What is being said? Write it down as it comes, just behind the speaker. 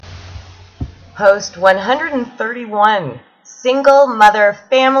Post 131, Single Mother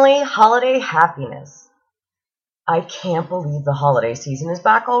Family Holiday Happiness. I can't believe the holiday season is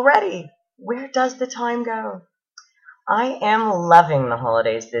back already. Where does the time go? I am loving the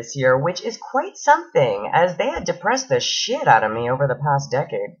holidays this year, which is quite something, as they had depressed the shit out of me over the past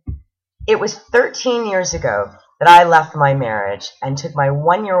decade. It was 13 years ago that I left my marriage and took my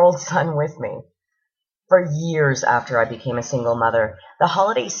 1-year-old son with me. For years after I became a single mother, the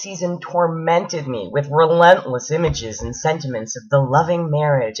holiday season tormented me with relentless images and sentiments of the loving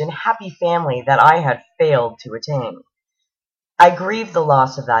marriage and happy family that I had failed to attain. I grieved the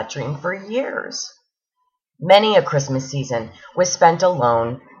loss of that dream for years. Many a Christmas season was spent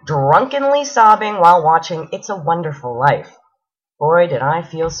alone, drunkenly sobbing while watching It's a Wonderful Life. Boy, did I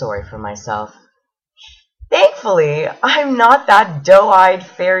feel sorry for myself. Thankfully, I'm not that doe-eyed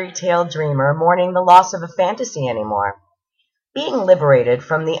fairy tale dreamer mourning the loss of a fantasy anymore. Being liberated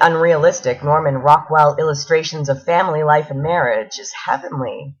from the unrealistic Norman Rockwell illustrations of family life and marriage is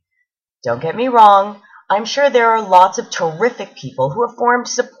heavenly. Don't get me wrong, I'm sure there are lots of terrific people who have formed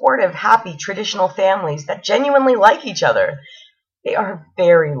supportive, happy, traditional families that genuinely like each other. They are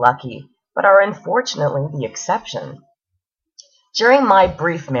very lucky, but are unfortunately the exception. During my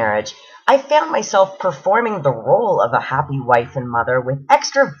brief marriage, I found myself performing the role of a happy wife and mother with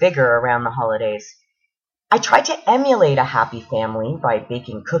extra vigor around the holidays. I tried to emulate a happy family by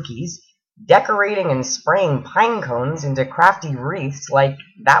baking cookies, decorating and spraying pine cones into crafty wreaths like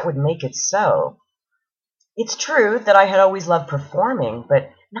that would make it so. It's true that I had always loved performing,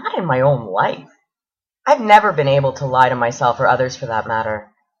 but not in my own life. I've never been able to lie to myself or others for that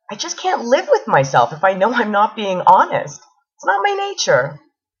matter. I just can't live with myself if I know I'm not being honest. It's not my nature.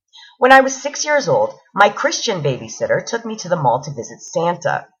 When I was 6 years old, my Christian babysitter took me to the mall to visit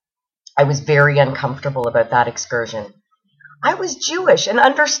Santa. I was very uncomfortable about that excursion. I was Jewish and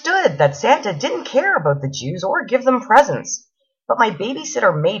understood that Santa didn't care about the Jews or give them presents. But my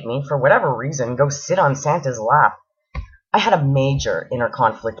babysitter made me, for whatever reason, go sit on Santa's lap. I had a major inner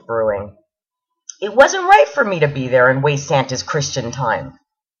conflict brewing. It wasn't right for me to be there and waste Santa's Christian time.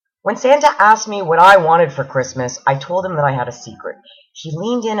 When Santa asked me what I wanted for Christmas, I told him that I had a secret. He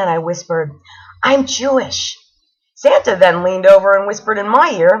leaned in and I whispered, "I'm Jewish." Santa then leaned over and whispered in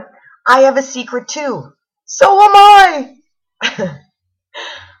my ear, "I have a secret too. So am I."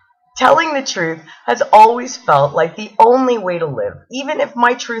 Telling the truth has always felt like the only way to live, even if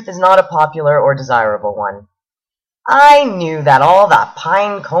my truth is not a popular or desirable one. I knew that all the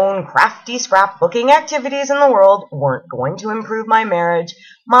pine cone crafty scrapbooking activities in the world weren't going to improve my marriage,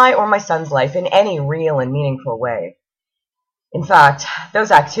 my or my son's life in any real and meaningful way. In fact, those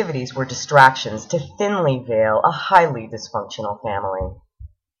activities were distractions to thinly veil a highly dysfunctional family.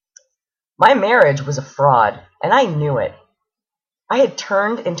 My marriage was a fraud, and I knew it. I had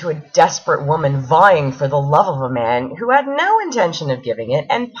turned into a desperate woman vying for the love of a man who had no intention of giving it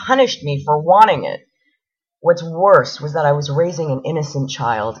and punished me for wanting it. What's worse was that I was raising an innocent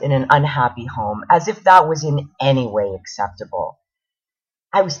child in an unhappy home, as if that was in any way acceptable.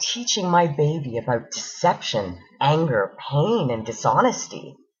 I was teaching my baby about deception, anger, pain, and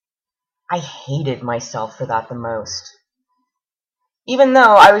dishonesty. I hated myself for that the most. Even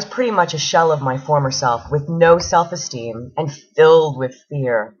though I was pretty much a shell of my former self, with no self-esteem and filled with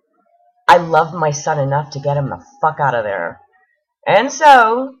fear, I loved my son enough to get him the fuck out of there. And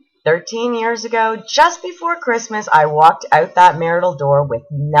so, 13 years ago, just before Christmas, I walked out that marital door with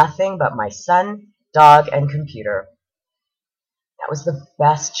nothing but my son, dog, and computer. That was the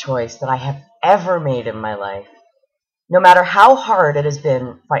best choice that I have ever made in my life. No matter how hard it has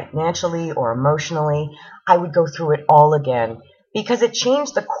been financially or emotionally, I would go through it all again because it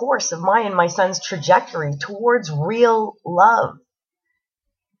changed the course of my and my son's trajectory towards real love.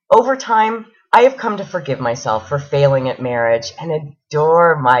 Over time, I have come to forgive myself for failing at marriage and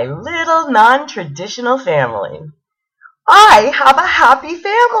adore my little non-traditional family. I have a happy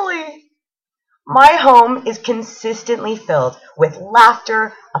family. My home is consistently filled with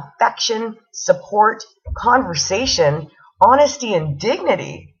laughter, affection, support, conversation, honesty, and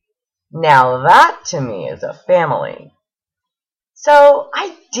dignity. Now that, to me, is a family. So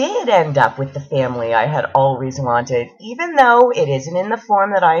I did end up with the family I had always wanted, even though it isn't in the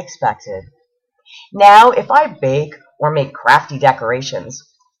form that I expected. Now, if I bake or make crafty decorations,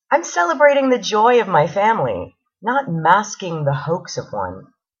 I'm celebrating the joy of my family, not masking the hoax of one.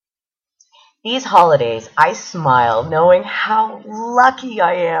 These holidays, I smile knowing how lucky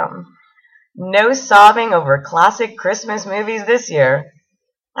I am. No sobbing over classic Christmas movies this year.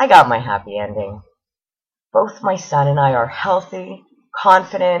 I got my happy ending. Both my son and I are healthy,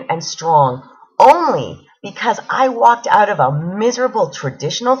 confident, and strong only because I walked out of a miserable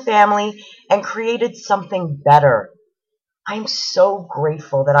traditional family and created something better. I'm so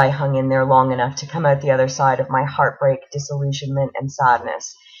grateful that I hung in there long enough to come out the other side of my heartbreak, disillusionment, and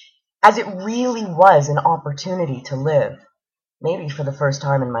sadness, as it really was an opportunity to live, maybe for the first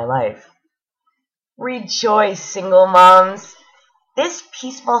time in my life. Rejoice, single moms! This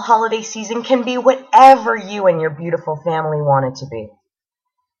peaceful holiday season can be whatever you and your beautiful family want it to be.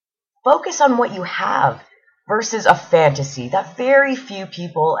 Focus on what you have versus a fantasy that very few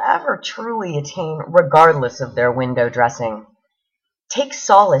people ever truly attain regardless of their window dressing. Take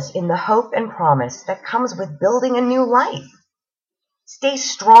solace in the hope and promise that comes with building a new life. Stay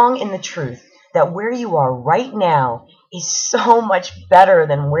strong in the truth that where you are right now is so much better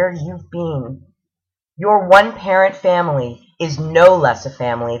than where you've been. Your one-parent family is no less a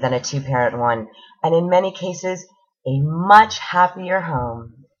family than a two-parent one, and in many cases, a much happier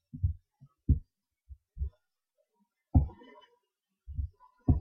home.